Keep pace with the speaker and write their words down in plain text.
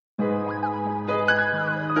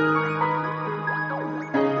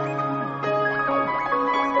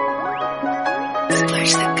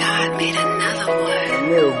Flesh the God made another one.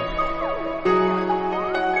 New.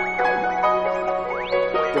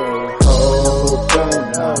 The whole thing,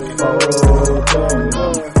 I'm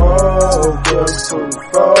focused, too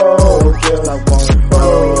focused. I won't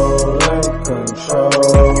fold and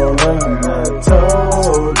control. And I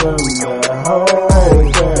told them to hold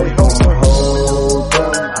them, hold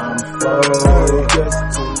them. I'm focused,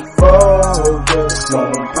 too focused,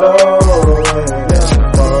 won't blow it.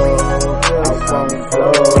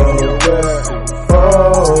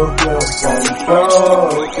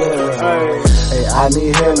 I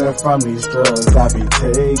need healing from these drugs I be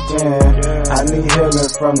taking. I need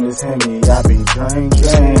healing from this Henny I be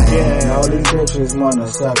drinking. All these bitches wanna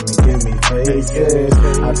suck me, give me faces.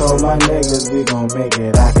 I told my niggas we gon' make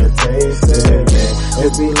it, I can taste it.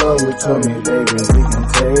 If you loyal to me, baby, we can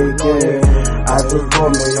take it. I just pull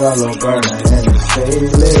me yellow burner and it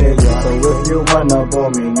stays lit. So if you run up on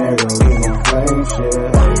me, nigga, we gon' flame shit.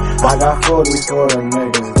 I got 40 for the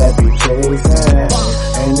niggas that be chasing.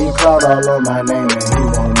 And he called all on my name and he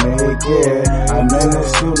won't make it. I'm in the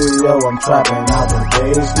studio, I'm trapping out the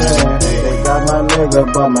basement. They got my nigga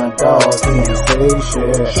but my dog, he ain't say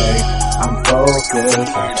shit. I'm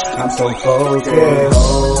focused, I'm so focused.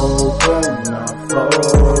 Open, I'm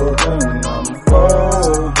folding, I'm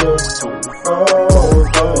focused, too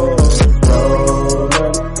focused.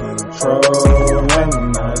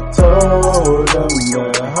 Controlling, I told them to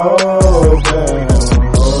hold them.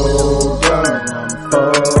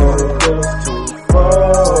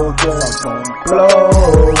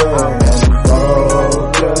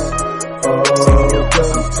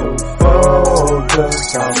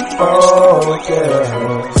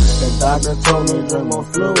 The doctor told me drink more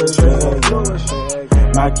fluid,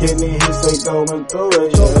 yeah. My kidney, he say going through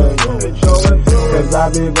it, yeah. Cause I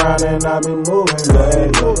be grinding, I be moving,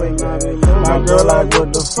 yeah. My girl like, what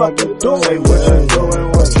the fuck you doing, what you doing,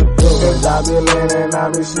 what you doing. Cause I be leaning, I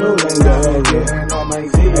be snoozing, yeah.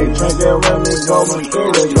 They drinking with me, going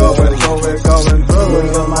through it, going through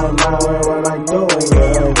it. In my mind, what I'm doing,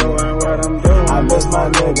 yeah. I miss my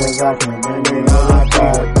niggas, I can't bring me on my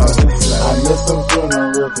back. I miss some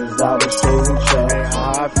funeral cause I was chasing checks. I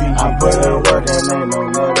put in work and ain't no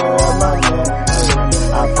nigga at my neck.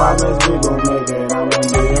 I promise we gon' make it, I'm gonna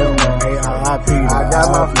be in there. I got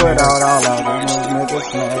my foot out all of these niggas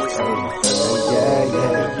snacks.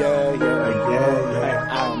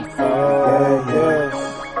 I'm focused.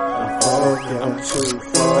 I'm too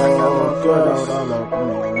focused. I got my foot out all of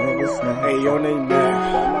these niggas snacks. Hey, your name now.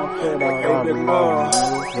 Hey baby,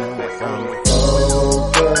 hold